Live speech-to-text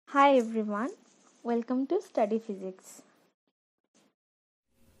Hi everyone, welcome to Study Physics.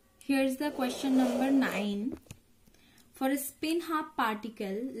 Here's the question number 9. For a spin half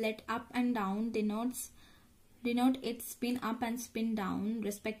particle, let up and down denote its spin up and spin down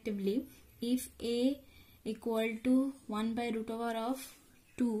respectively. If A equal to 1 by root over of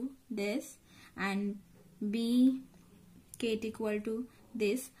 2 this and B kate equal to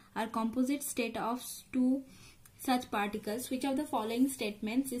this are composite state of two such particles, which of the following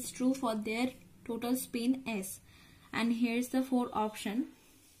statements is true for their total spin s? And here's the 4 option.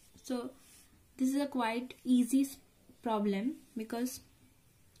 So this is a quite easy problem because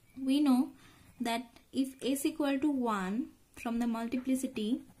we know that if s equal to 1 from the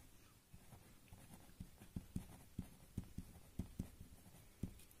multiplicity,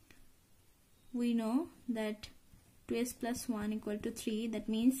 we know that 2s plus 1 equal to 3. That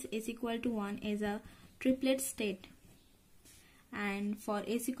means s equal to 1 is a triplet state, and for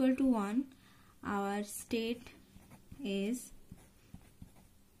s equal to 1 our state is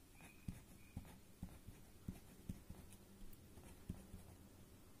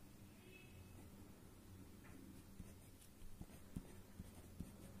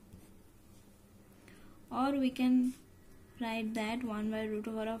or we can write that 1 by root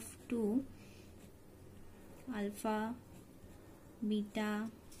over of 2 alpha beta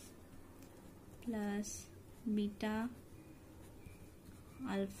plus beta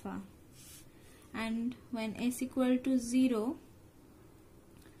alpha, and when s equal to 0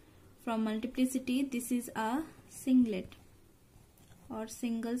 from multiplicity, this is a singlet or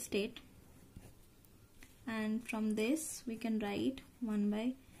single state, and from this we can write 1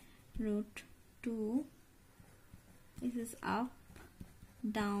 by root 2. This is up,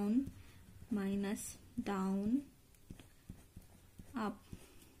 down, minus down, up,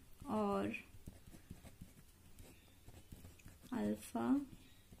 or alpha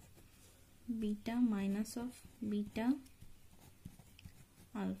beta minus of beta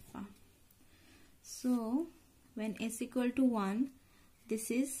alpha. So when s equal to 1, this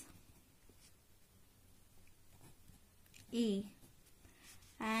is A,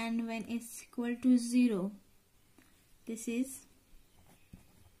 and when s equal to 0, this is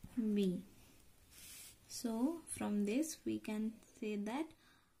B. So from this we can say that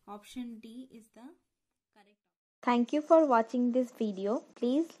option D is the correct option. Thank you for watching this video.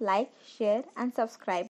 Please like, share and subscribe.